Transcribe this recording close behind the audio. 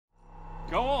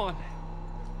Go on.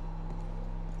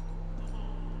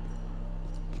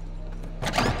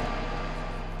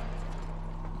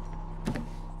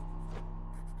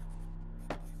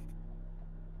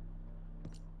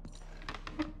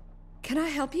 Can I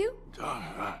help you?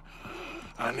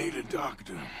 I need a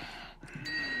doctor.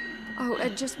 Oh,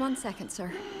 just 1 second,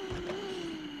 sir.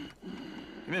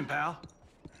 Come in, pal.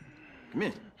 Come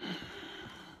in.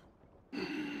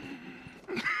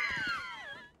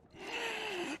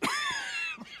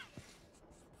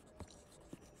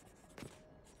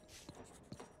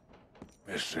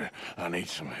 Mister, I need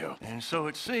some help. And so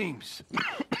it seems.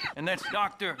 And that's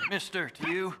Dr. Mister to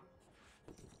you?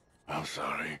 I'm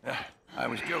sorry. I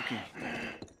was joking.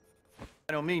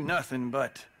 I don't mean nothing,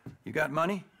 but you got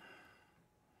money?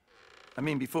 I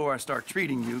mean, before I start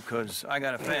treating you, 'cause I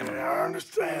got a family. Yeah, I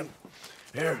understand.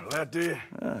 Here, that do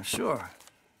you? Sure.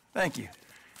 Thank you.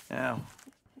 Now,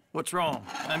 what's wrong?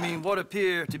 I mean, what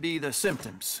appear to be the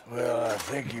symptoms? Well, I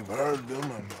think you've heard them.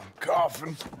 I'm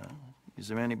coughing. Is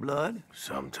there any blood?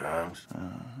 Sometimes.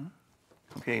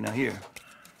 Okay, now here.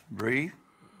 Breathe.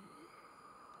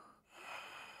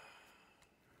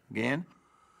 Again.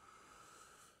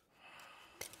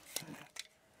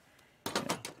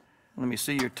 Yeah. Let me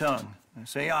see your tongue. Now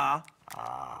say ah.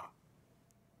 Ah.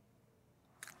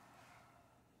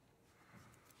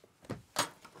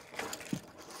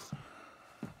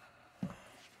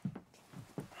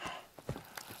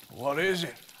 What is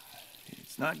it?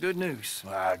 It's not good news.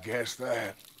 I guess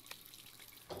that.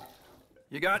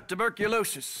 You got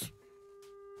tuberculosis.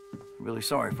 Really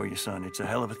sorry for you, son. It's a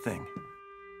hell of a thing.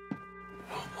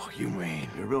 What you mean?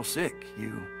 You're real sick.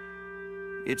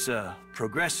 It's a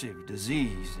progressive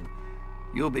disease, and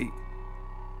you'll be...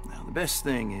 Now, the best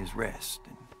thing is rest,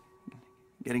 and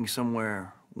getting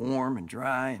somewhere warm and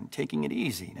dry and taking it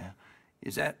easy. Now,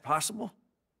 is that possible?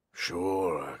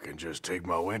 Sure, I can just take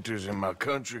my winters in my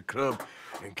country club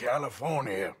in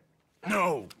California.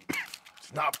 No,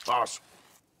 it's not possible.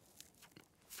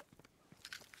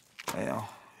 Well,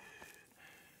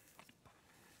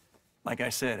 like I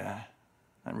said,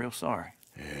 I'm real sorry.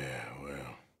 Yeah,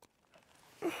 well...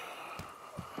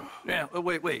 Yeah,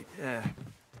 wait.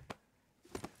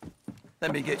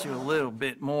 Let me get you a little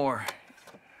bit more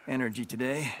energy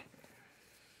today.